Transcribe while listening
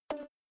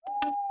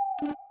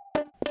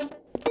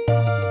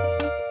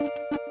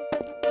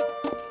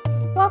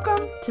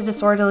to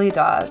Disorderly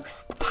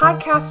Dogs, the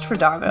podcast for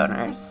dog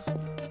owners.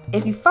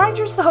 If you find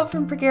yourself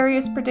in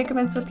precarious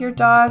predicaments with your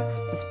dog,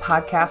 this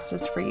podcast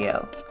is for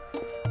you.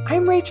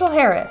 I'm Rachel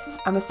Harris.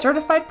 I'm a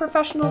certified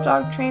professional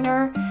dog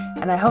trainer,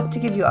 and I hope to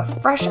give you a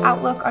fresh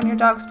outlook on your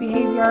dog's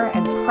behavior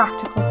and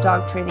practical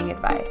dog training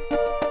advice.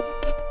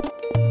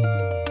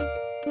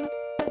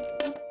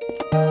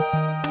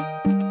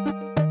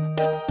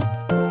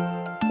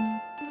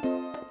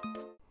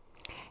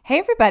 Hey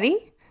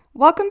everybody!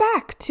 Welcome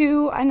back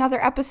to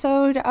another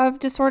episode of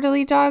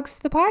Disorderly Dogs,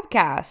 the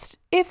podcast.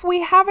 If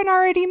we haven't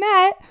already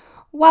met,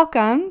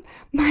 welcome.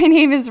 My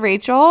name is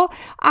Rachel.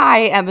 I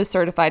am a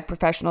certified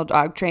professional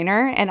dog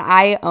trainer, and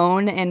I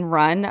own and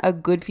run a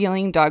Good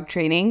Feeling Dog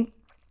Training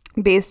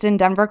based in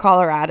Denver,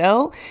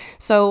 Colorado.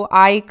 So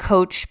I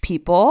coach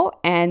people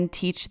and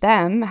teach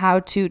them how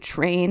to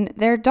train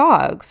their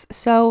dogs.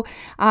 So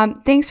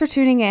thanks for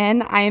tuning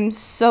in. I am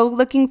so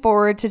looking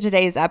forward to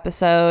today's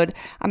episode.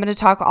 I'm going to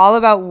talk all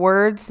about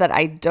words that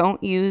I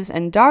don't use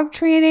in dog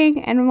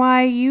training and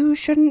why you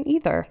shouldn't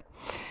either.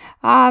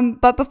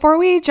 But before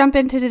we jump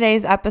into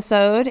today's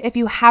episode, if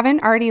you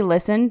haven't already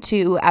listened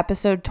to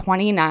episode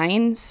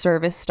 29,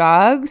 Service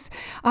Dogs,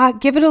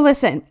 give it a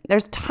listen.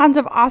 There's tons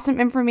of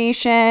awesome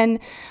information.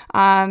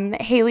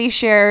 Haley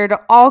shared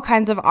all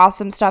kinds of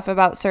awesome stuff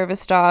about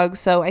service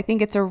dogs, so I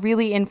think it's a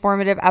really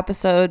informative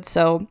episode,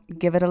 so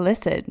give it a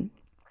listen.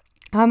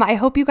 I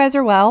hope you guys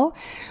are well,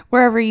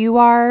 wherever you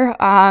are.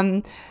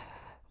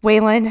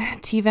 Waylon,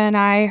 Tiva, and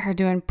I are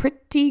doing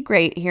pretty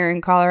great here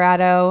in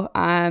Colorado.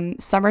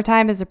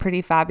 Summertime is a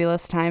pretty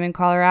fabulous time in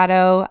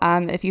Colorado.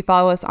 If you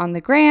follow us on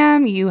the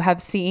gram, you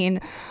have seen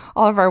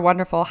all of our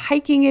wonderful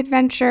hiking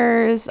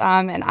adventures,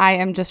 and I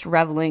am just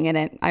reveling in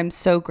it. I'm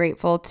so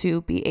grateful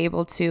to be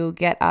able to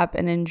get up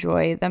and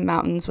enjoy the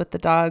mountains with the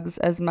dogs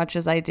as much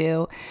as I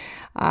do.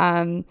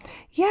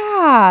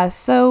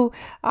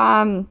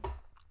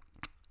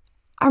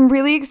 I'm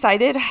really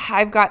excited.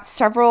 I've got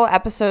several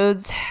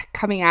episodes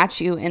coming at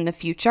you in the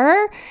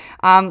future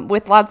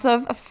with lots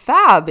of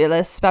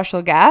fabulous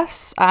special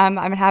guests. I'm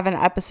going to have an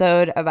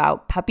episode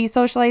about puppy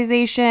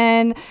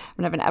socialization. I'm going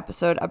to have an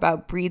episode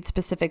about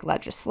breed-specific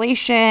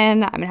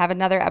legislation. I'm going to have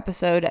another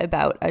episode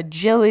about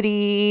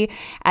agility,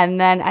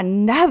 and then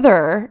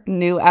another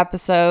new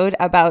episode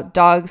about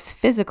dogs'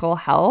 physical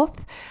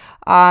health.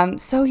 All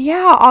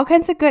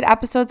kinds of good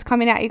episodes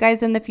coming at you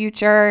guys in the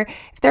future.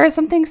 If there is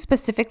something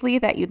specifically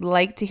that you'd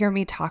like to hear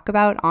me talk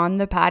about on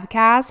the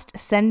podcast,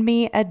 send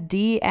me a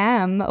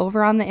DM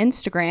over on the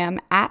Instagram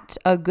at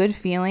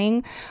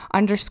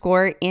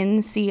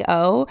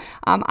agoodfeeling_NCO.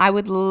 I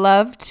would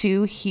love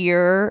to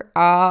hear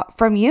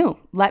from you.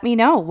 Let me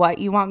know what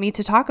you want me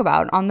to talk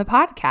about on the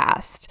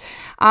podcast.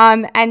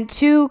 And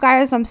two,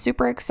 guys, I'm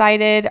super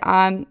excited.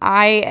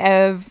 I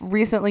have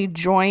recently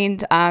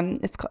joined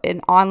it's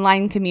an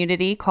online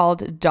community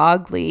called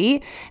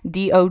Dogly,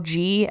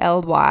 Dogly.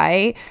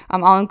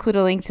 I'll include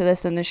a link to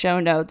this in the show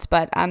notes,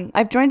 but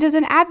I've joined as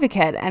an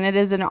advocate, and it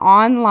is an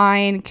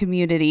online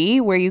community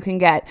where you can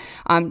get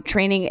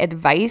training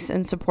advice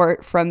and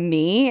support from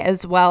me,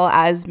 as well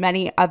as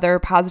many other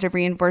positive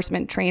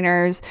reinforcement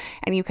trainers,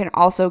 and you can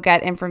also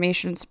get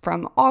information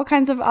from all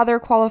kinds of other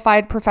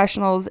qualified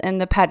professionals in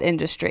the pet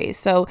industry.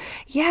 So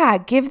yeah,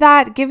 give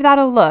that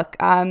a look.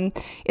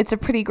 It's a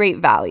pretty great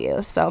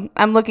value. So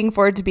I'm looking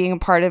forward to being a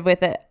part of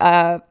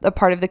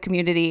the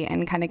community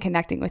and kind of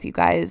connecting with you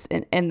guys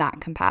in that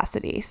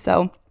capacity.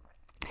 So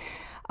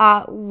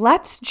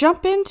let's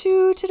jump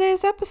into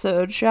today's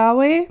episode, shall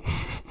we?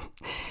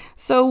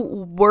 So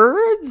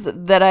words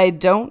that I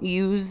don't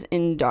use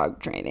in dog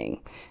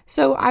training.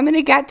 So I'm going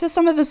to get to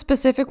some of the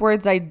specific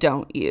words I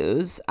don't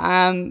use,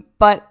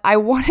 but I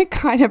want to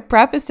kind of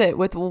preface it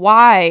with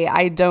why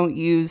I don't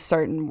use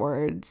certain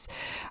words.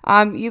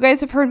 You guys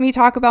have heard me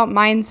talk about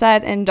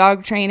mindset and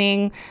dog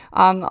training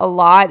a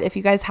lot. If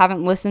you guys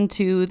haven't listened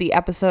to the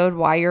episode,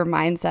 Why Your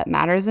Mindset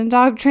Matters in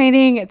Dog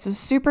Training, it's a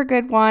super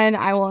good one.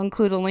 I will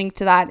include a link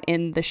to that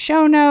in the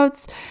show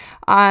notes.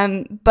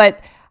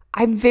 But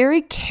I'm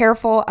very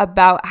careful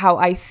about how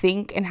I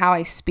think and how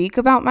I speak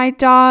about my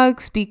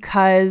dogs,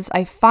 because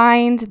I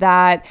find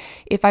that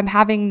if I'm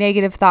having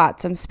negative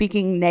thoughts, I'm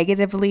speaking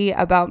negatively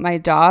about my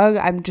dog,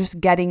 I'm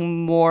just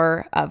getting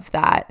more of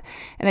that.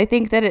 And I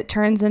think that it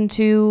turns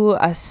into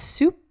a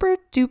super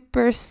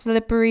duper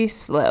slippery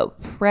slope,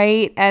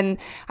 right? And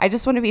I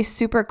just want to be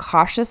super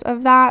cautious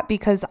of that,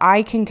 because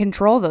I can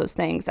control those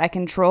things. I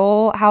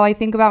control how I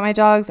think about my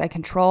dogs. I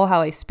control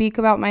how I speak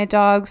about my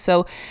dogs.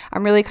 So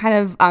I'm really kind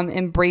of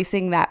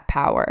embracing that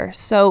power.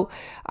 So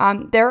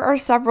there are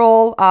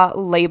several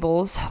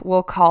labels,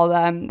 we'll call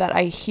them, that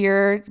I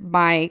hear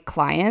my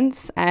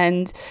clients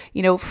and,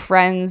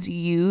 friends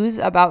use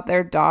about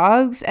their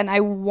dogs. And I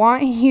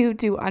want you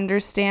to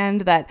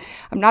understand that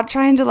I'm not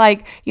trying to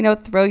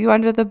throw you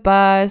under the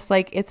bus.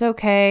 It's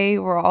okay.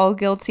 We're all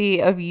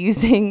guilty of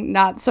using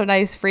not so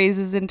nice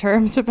phrases and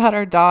terms about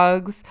our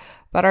dogs.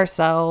 about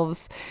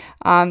ourselves.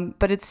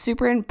 But it's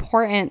super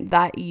important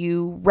that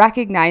you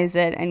recognize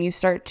it and you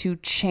start to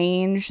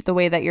change the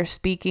way that you're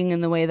speaking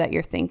and the way that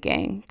you're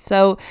thinking.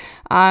 So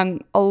a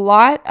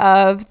lot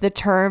of the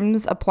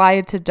terms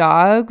apply to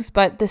dogs,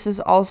 but this is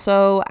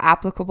also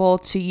applicable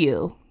to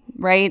you,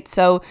 right?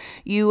 So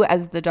you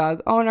as the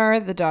dog owner,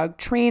 the dog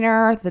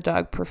trainer, the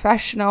dog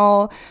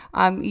professional,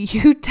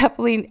 you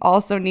definitely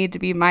also need to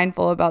be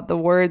mindful about the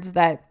words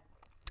that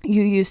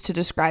you use to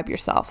describe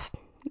yourself.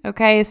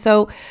 Okay,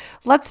 so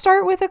let's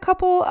start with a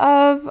couple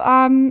of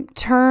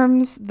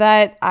terms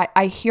that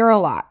I hear a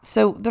lot.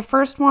 So the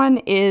first one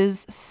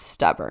is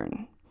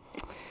stubborn.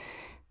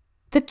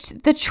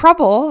 The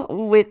trouble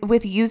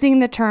with using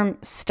the term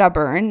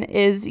stubborn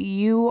is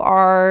you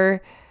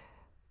are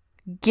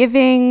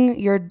giving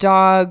your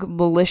dog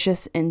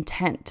malicious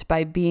intent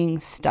by being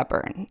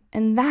stubborn.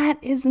 And that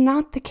is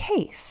not the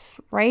case,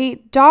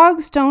 right?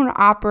 Dogs don't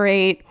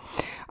operate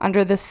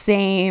under the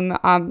same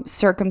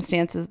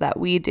circumstances that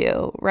we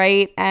do,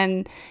 right?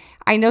 And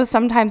I know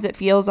sometimes it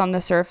feels on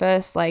the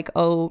surface like,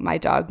 oh, my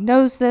dog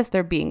knows this,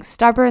 they're being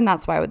stubborn,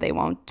 that's why they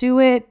won't do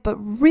it. But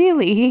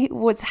really,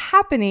 what's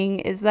happening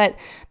is that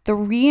the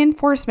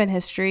reinforcement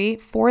history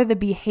for the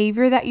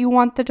behavior that you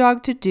want the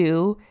dog to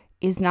do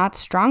is not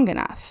strong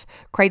enough.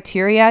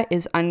 Criteria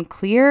is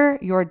unclear.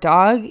 Your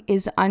dog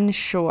is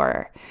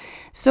unsure.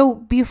 So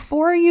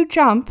before you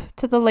jump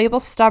to the label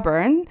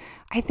stubborn,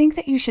 I think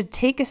that you should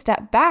take a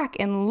step back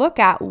and look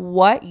at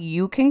what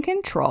you can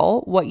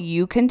control, what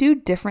you can do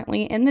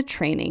differently in the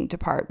training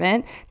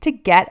department to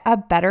get a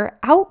better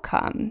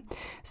outcome.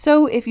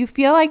 So if you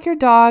feel like your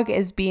dog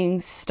is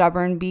being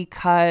stubborn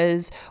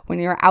because when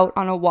you're out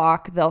on a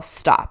walk, they'll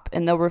stop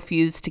and they'll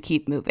refuse to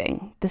keep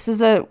moving. This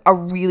is a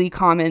really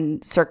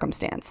common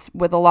circumstance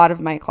with a lot of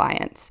my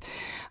clients.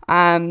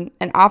 And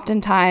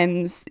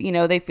oftentimes,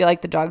 they feel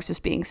like the dog's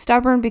just being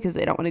stubborn because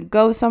they don't want to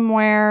go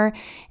somewhere.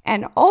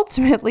 And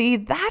ultimately,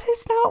 that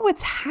is not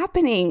what's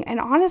happening.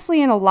 And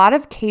honestly, in a lot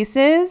of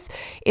cases,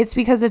 it's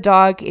because the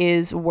dog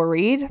is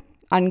worried,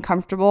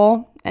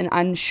 uncomfortable, and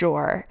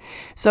unsure.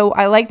 So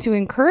I like to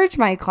encourage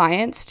my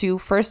clients to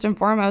first and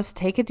foremost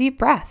take a deep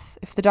breath.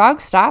 If the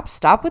dog stops,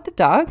 stop with the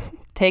dog.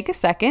 Take a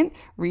second,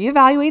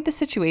 reevaluate the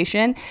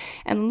situation,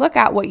 and look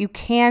at what you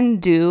can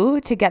do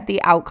to get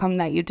the outcome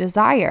that you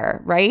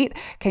desire, right?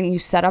 Can you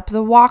set up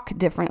the walk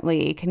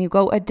differently? Can you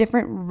go a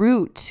different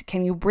route?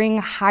 Can you bring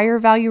higher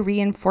value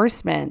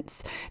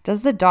reinforcements?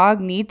 Does the dog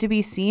need to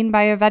be seen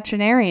by a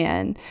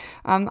veterinarian?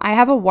 I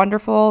have a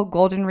wonderful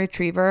golden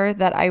retriever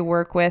that I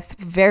work with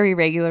very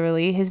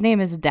regularly. His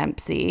name is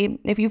Dempsey.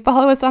 If you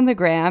follow us on the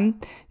gram,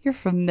 you're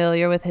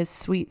familiar with his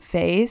sweet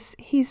face.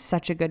 He's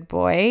such a good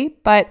boy.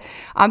 But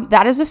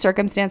that is a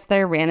circumstance that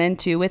I ran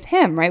into with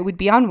him, right? We'd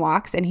be on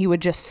walks and he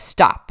would just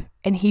stop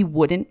and he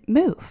wouldn't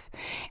move.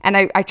 And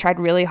I tried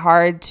really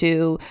hard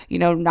to,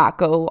 not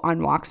go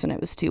on walks when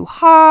it was too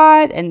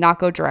hot and not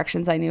go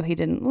directions I knew he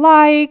didn't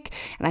like.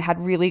 And I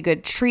had really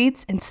good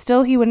treats and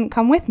still he wouldn't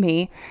come with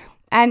me.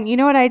 And you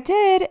know what I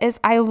did is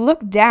I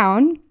looked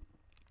down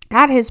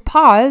at his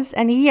paws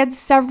and he had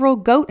several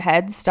goat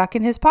heads stuck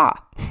in his paw.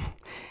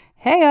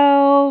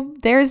 Heyo,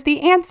 there's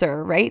the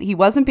answer, right? He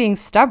wasn't being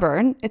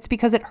stubborn. It's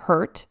because it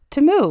hurt to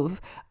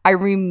move. I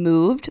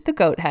removed the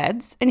goat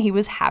heads and he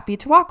was happy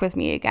to walk with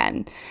me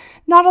again.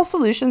 Not all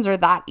solutions are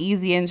that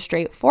easy and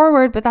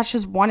straightforward, but that's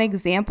just one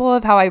example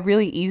of how I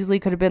really easily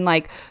could have been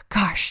like,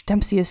 gosh,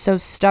 Dempsey is so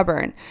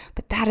stubborn.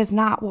 But that is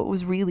not what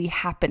was really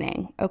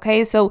happening,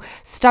 okay? So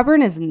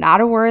stubborn is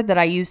not a word that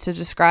I use to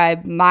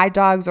describe my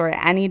dogs or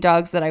any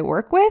dogs that I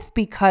work with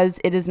because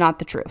it is not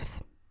the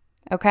truth,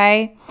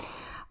 okay?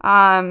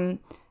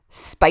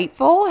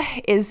 Spiteful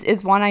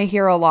is one I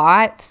hear a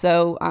lot.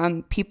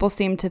 So people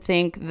seem to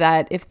think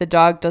that if the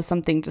dog does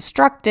something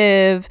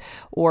destructive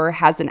or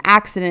has an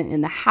accident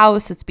in the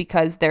house, it's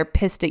because they're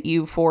pissed at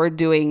you for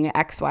doing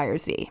X, Y, or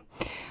Z.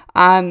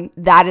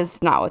 That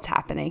is not what's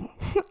happening.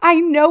 I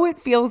know it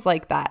feels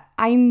like that.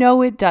 I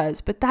know it does,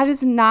 but that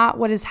is not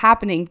what is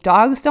happening.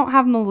 Dogs don't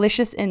have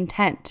malicious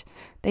intent.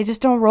 They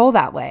just don't roll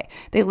that way.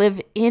 They live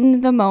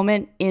in the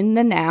moment, in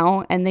the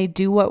now, and they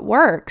do what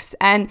works.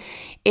 And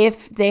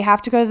if they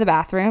have to go to the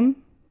bathroom,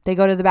 they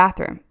go to the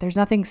bathroom. There's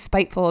nothing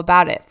spiteful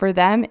about it. For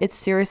them, it's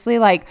seriously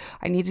like,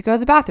 I need to go to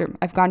the bathroom.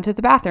 I've gone to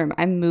the bathroom.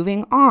 I'm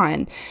moving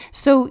on.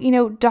 So,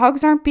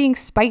 dogs aren't being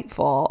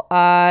spiteful.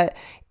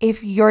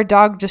 If your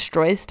dog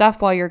destroys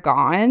stuff while you're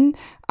gone,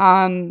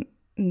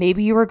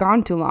 maybe you were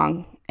gone too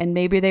long and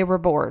maybe they were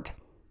bored.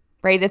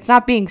 Right? It's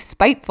not being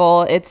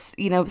spiteful. It's,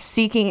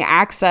 seeking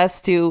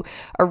access to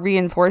a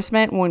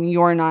reinforcement when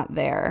you're not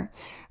there.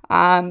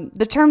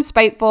 The term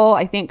spiteful,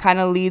 I think, kind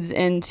of leads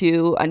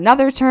into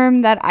another term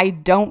that I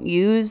don't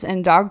use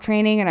in dog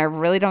training, and I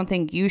really don't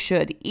think you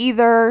should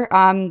either.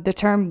 The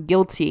term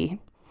guilty.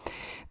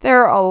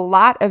 There are a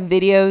lot of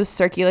videos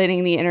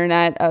circulating the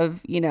internet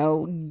of,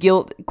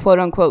 guilt, quote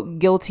unquote,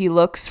 guilty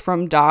looks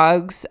from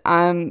dogs.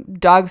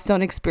 Dogs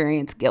don't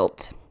experience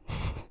guilt.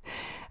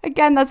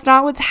 Again, that's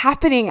not what's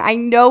happening. I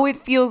know it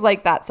feels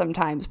like that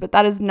sometimes, but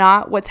that is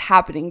not what's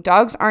happening.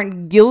 Dogs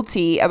aren't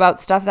guilty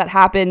about stuff that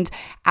happened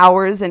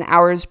hours and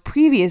hours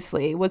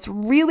previously. What's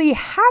really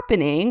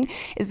happening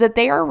is that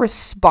they are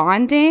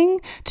responding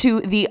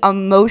to the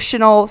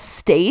emotional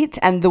state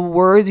and the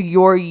words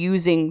you're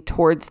using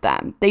towards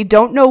them. They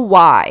don't know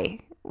why.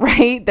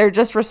 Right? They're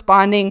just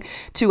responding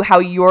to how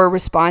you're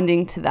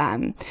responding to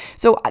them.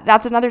 So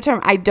that's another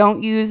term. I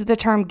don't use the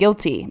term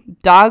guilty.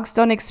 Dogs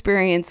don't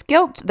experience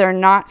guilt. They're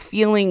not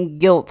feeling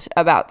guilt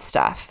about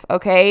stuff.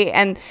 Okay.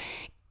 And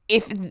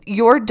if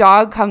your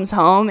dog comes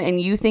home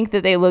and you think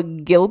that they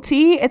look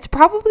guilty, it's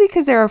probably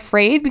because they're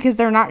afraid, because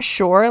they're not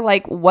sure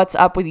like what's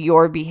up with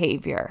your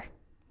behavior.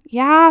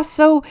 Yeah.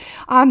 So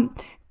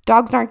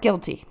dogs aren't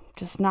guilty,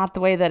 just not the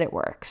way that it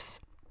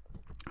works.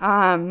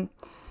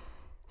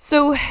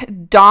 So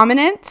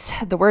dominant,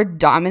 the word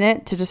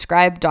dominant to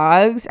describe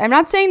dogs, I'm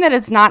not saying that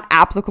it's not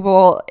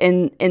applicable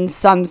in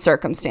some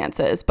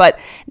circumstances, but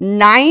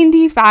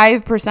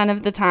 95%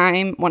 of the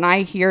time when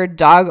I hear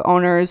dog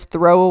owners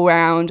throw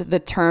around the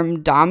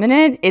term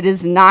dominant, it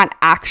is not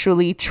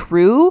actually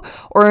true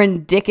or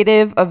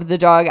indicative of the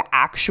dog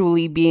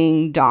actually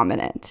being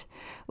dominant.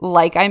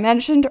 Like I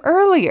mentioned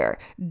earlier,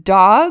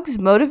 dogs'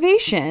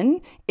 motivation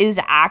is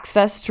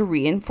access to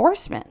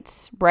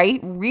reinforcements,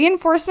 right?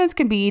 Reinforcements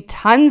can be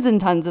tons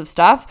and tons of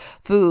stuff: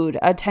 food,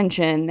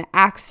 attention,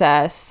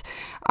 access,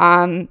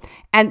 and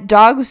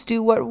dogs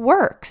do what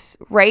works,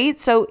 right?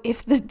 So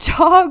if the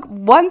dog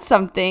wants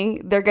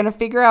something, they're going to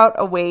figure out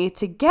a way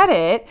to get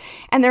it,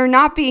 and they're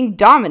not being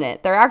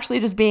dominant. They're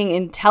actually just being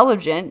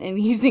intelligent and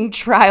using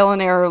trial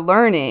and error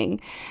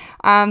learning.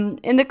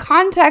 In the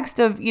context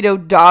of,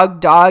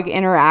 dog-dog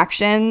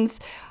interactions,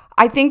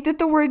 I think that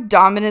the word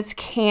dominance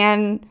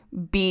can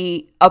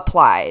be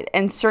applied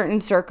in certain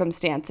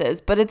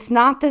circumstances, but it's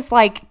not this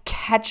like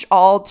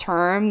catch-all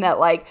term that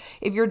like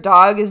if your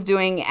dog is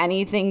doing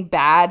anything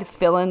bad,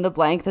 fill in the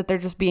blank, that they're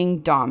just being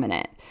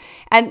dominant.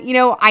 And,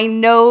 I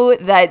know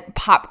that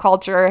pop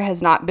culture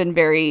has not been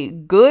very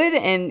good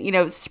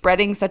in,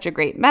 spreading such a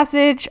great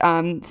message.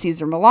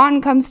 Cesar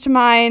Millan comes to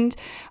mind.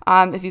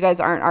 If you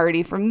guys aren't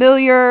already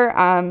familiar,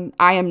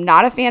 I am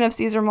not a fan of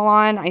Cesar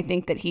Millan. I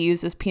think that he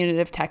uses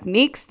punitive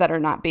techniques that are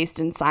not based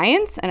in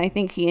science, and I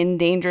think he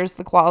endangers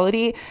the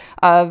quality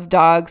of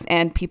dogs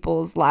and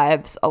people's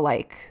lives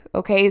alike.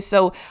 Okay,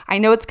 so I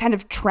know it's kind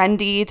of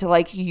trendy to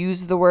like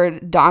use the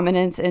word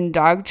dominance in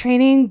dog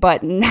training,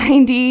 but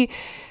 95%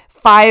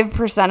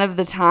 of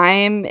the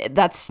time,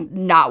 that's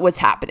not what's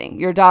happening.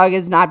 Your dog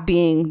is not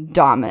being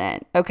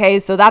dominant. Okay,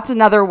 so that's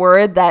another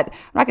word that I'm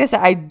not going to say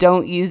I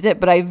don't use it,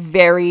 but I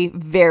very,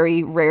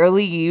 very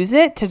rarely use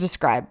it to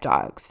describe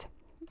dogs.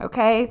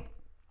 Okay,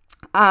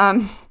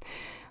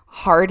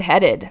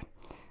 hard-headed.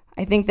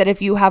 I think that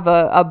if you have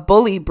a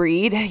bully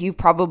breed, you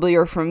probably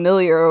are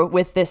familiar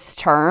with this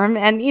term.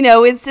 And,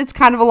 it's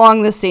kind of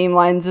along the same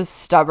lines as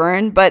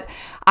stubborn, but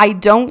I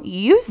don't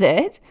use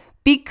it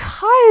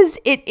because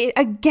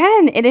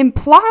it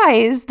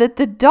implies that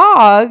the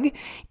dog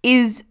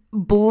is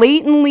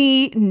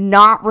blatantly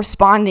not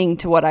responding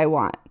to what I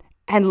want.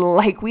 And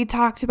like we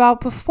talked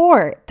about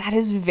before, that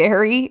is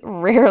very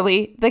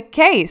rarely the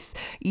case.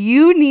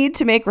 You need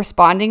to make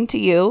responding to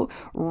you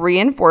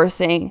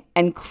reinforcing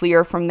and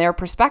clear from their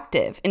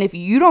perspective. And if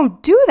you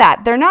don't do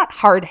that, they're not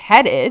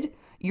hard-headed.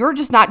 You're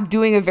just not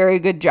doing a very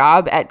good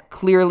job at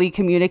clearly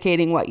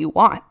communicating what you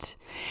want.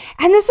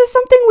 And this is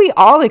something we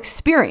all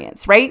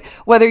experience, right?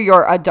 Whether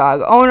you're a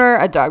dog owner,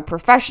 a dog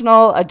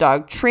professional, a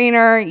dog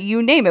trainer,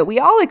 you name it. We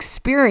all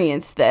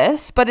experience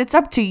this, but it's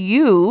up to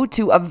you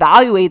to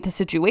evaluate the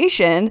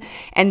situation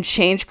and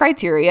change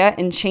criteria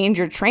and change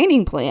your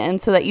training plan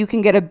so that you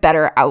can get a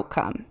better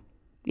outcome.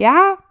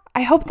 Yeah?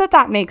 I hope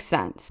that makes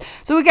sense.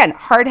 So again,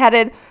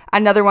 hard-headed,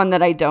 another one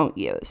that I don't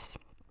use.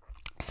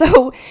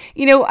 So,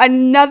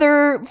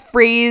 another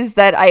phrase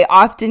that I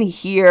often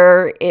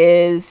hear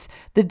is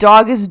the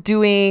dog is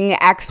doing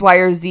X, Y,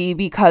 or Z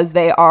because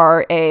they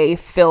are a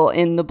fill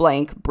in the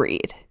blank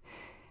breed.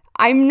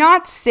 I'm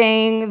not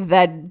saying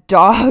that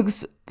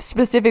dogs,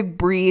 specific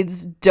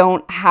breeds,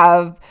 don't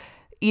have,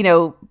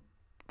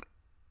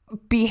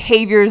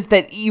 behaviors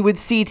that you would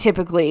see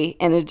typically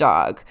in a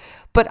dog.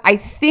 But I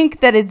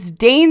think that it's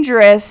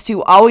dangerous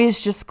to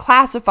always just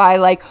classify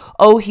like,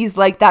 oh, he's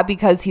like that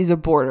because he's a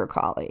border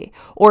collie,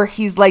 or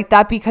he's like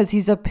that because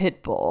he's a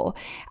pit bull.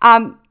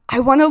 I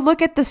want to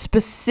look at the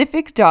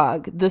specific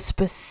dog, the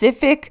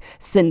specific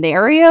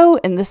scenario,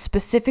 and the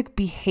specific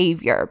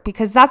behavior,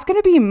 because that's going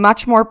to be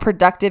much more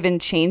productive in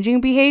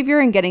changing behavior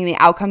and getting the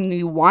outcome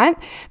you want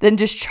than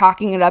just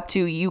chalking it up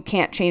to you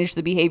can't change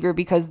the behavior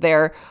because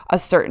they're a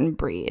certain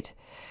breed.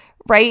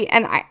 Right?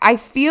 And I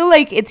feel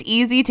like it's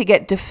easy to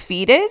get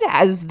defeated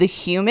as the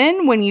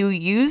human when you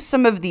use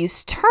some of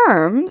these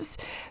terms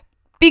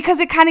because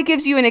it kind of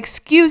gives you an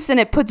excuse and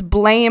it puts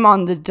blame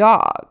on the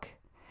dog.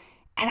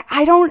 And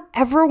I don't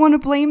ever want to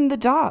blame the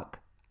dog.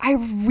 I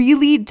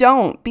really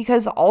don't,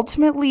 because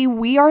ultimately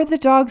we are the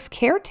dog's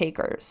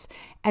caretakers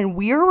and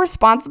we're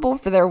responsible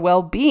for their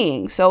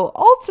well-being. So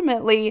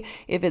ultimately,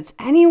 if it's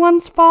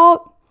anyone's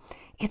fault,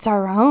 it's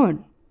our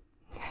own.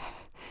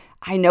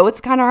 I know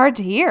it's kind of hard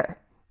to hear,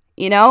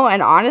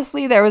 and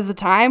honestly, there was a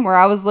time where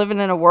I was living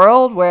in a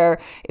world where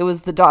it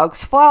was the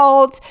dog's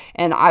fault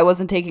and I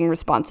wasn't taking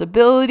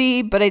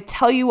responsibility. But I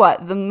tell you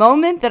what, the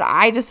moment that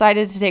I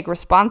decided to take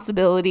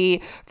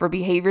responsibility for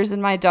behaviors in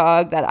my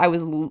dog that I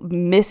was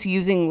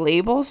misusing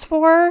labels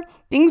for,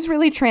 things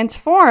really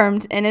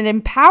transformed, and it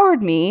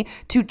empowered me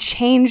to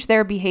change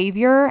their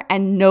behavior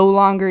and no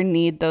longer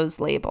need those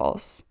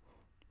labels.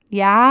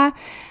 Yeah.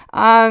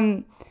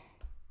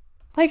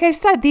 Like I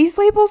said, these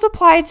labels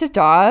apply to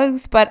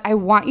dogs, but I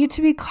want you to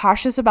be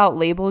cautious about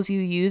labels you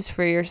use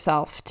for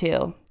yourself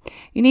too.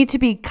 You need to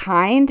be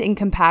kind and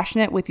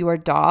compassionate with your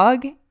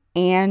dog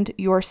and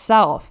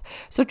yourself.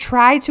 So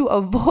try to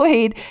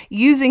avoid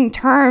using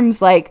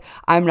terms like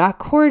I'm not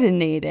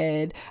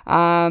coordinated,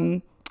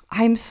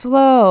 I'm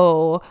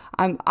slow,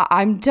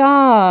 I'm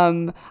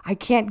dumb, I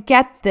can't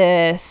get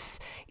this.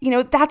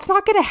 That's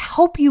not going to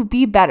help you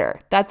be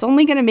better. That's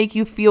only going to make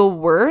you feel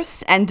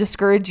worse and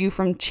discourage you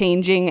from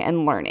changing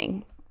and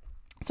learning.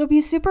 So be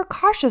super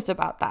cautious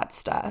about that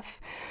stuff.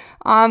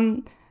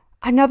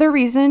 Another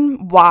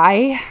reason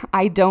why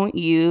I don't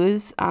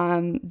use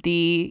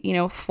the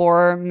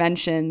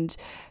aforementioned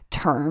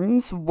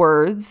terms,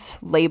 words,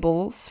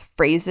 labels,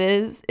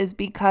 phrases is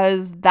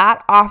because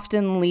that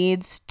often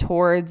leads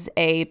towards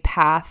a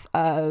path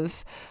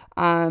of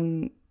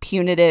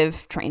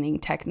punitive training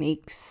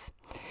techniques.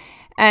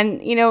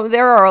 And,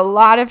 there are a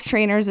lot of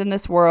trainers in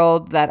this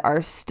world that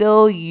are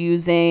still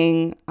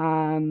using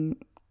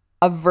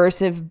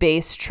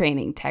aversive-based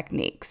training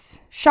techniques.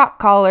 Shock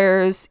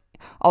collars,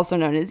 also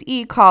known as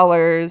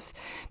e-collars,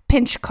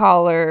 pinch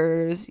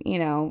collars,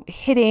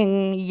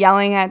 hitting,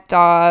 yelling at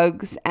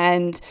dogs,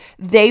 and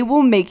they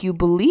will make you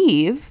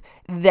believe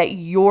that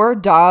your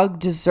dog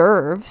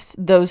deserves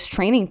those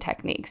training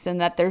techniques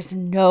and that there's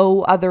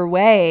no other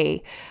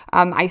way.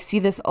 I see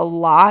this a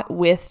lot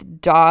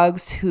with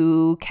dogs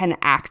who can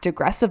act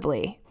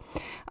aggressively.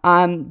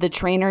 The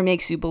trainer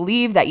makes you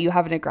believe that you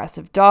have an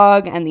aggressive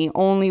dog, and the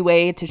only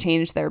way to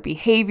change their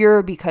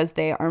behavior because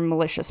they are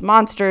malicious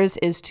monsters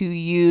is to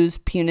use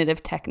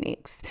punitive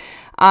techniques.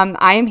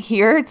 I'm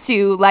here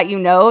to let you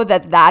know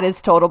that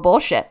is total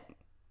bullshit.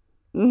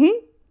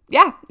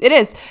 Yeah, it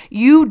is.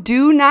 You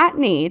do not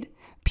need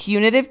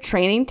punitive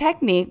training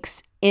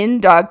techniques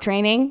in dog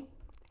training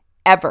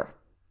ever,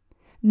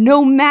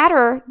 no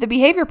matter the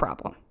behavior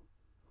problem.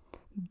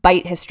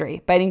 Bite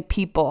history, biting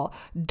people,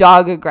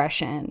 dog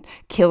aggression,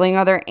 killing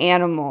other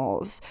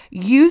animals.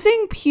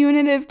 Using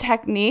punitive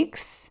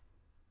techniques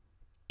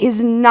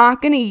is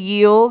not going to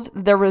yield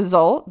the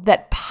result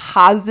that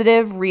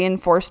positive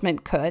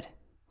reinforcement could.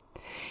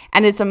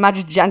 And it's a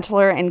much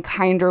gentler and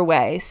kinder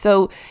way.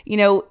 So,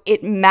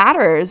 it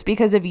matters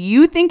because if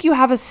you think you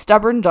have a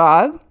stubborn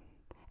dog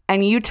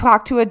and you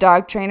talk to a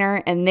dog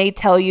trainer and they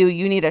tell you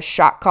you need a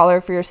shock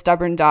collar for your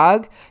stubborn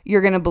dog,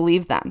 you're going to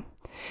believe them.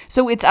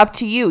 So it's up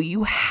to you.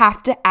 You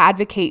have to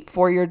advocate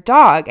for your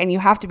dog, and you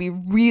have to be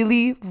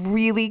really,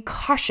 really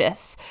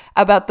cautious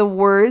about the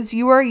words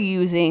you are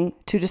using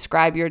to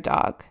describe your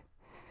dog.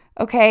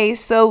 Okay,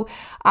 so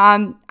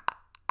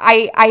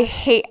I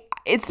hate,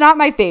 it's not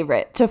my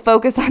favorite to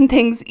focus on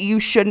things you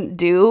shouldn't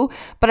do,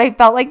 but I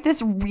felt like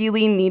this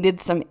really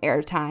needed some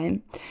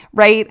airtime,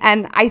 right?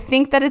 And I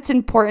think that it's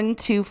important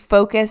to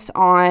focus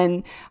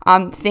on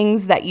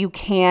things that you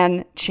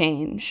can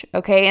change,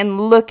 okay?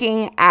 And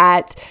looking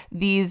at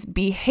these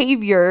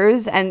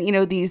behaviors and,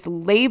 these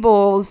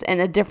labels in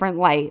a different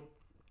light.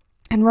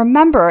 And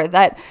remember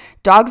that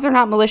dogs are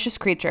not malicious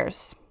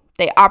creatures.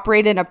 They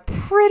operate in a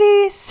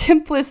pretty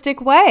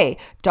simplistic way.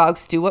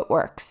 Dogs do what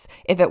works.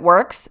 If it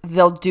works,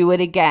 they'll do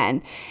it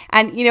again.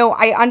 And,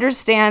 I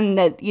understand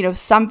that,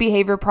 some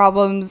behavior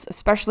problems,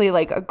 especially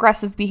like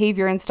aggressive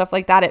behavior and stuff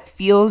like that, it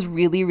feels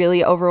really,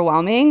 really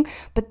overwhelming.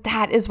 But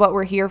that is what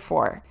we're here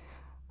for.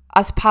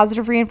 Us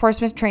positive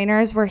reinforcement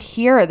trainers, we're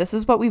here. This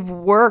is what we've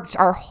worked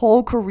our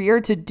whole career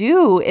to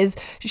do, is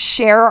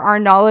share our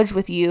knowledge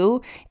with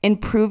you,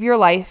 improve your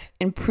life,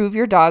 improve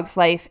your dog's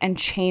life, and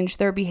change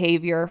their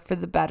behavior for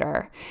the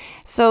better.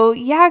 So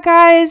yeah,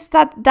 guys,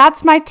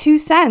 that's my 2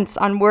 cents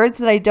on words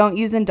that I don't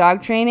use in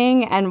dog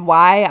training and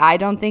why I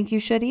don't think you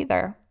should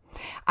either.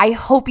 I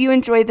hope you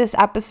enjoyed this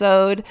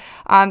episode.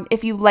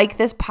 If you like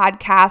this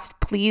podcast,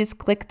 please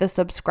click the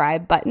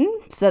subscribe button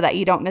so that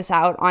you don't miss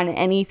out on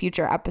any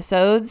future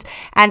episodes.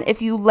 And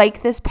if you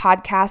like this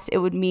podcast, it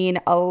would mean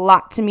a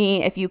lot to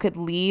me if you could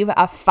leave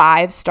a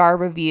 5-star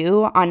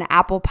review on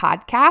Apple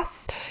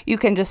Podcasts. You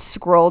can just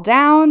scroll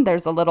down.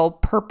 There's a little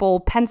purple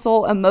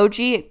pencil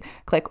emoji.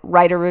 Click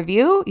write a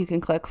review. You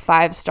can click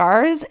 5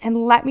 stars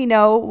and let me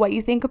know what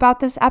you think about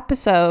this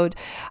episode.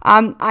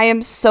 I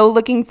am so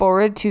looking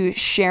forward to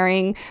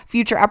sharing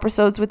future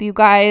episodes with you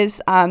guys.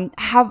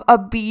 Have a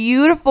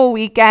beautiful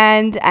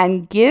weekend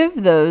and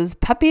give those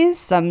puppies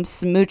some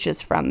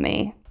smooches from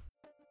me.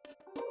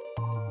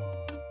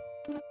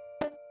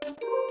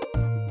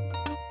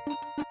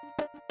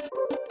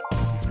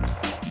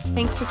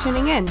 Thanks for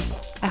tuning in.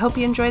 I hope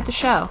you enjoyed the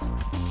show.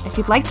 If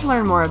you'd like to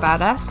learn more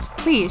about us,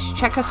 please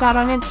check us out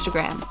on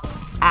Instagram.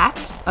 at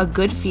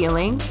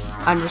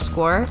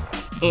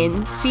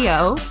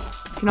agoodfeeling_NCO.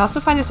 You can also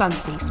find us on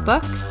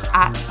Facebook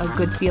at A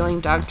Good Feeling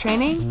Dog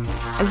Training,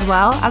 as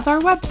well as our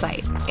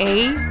website,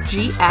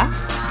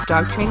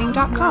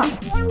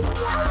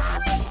 agfdogtraining.com.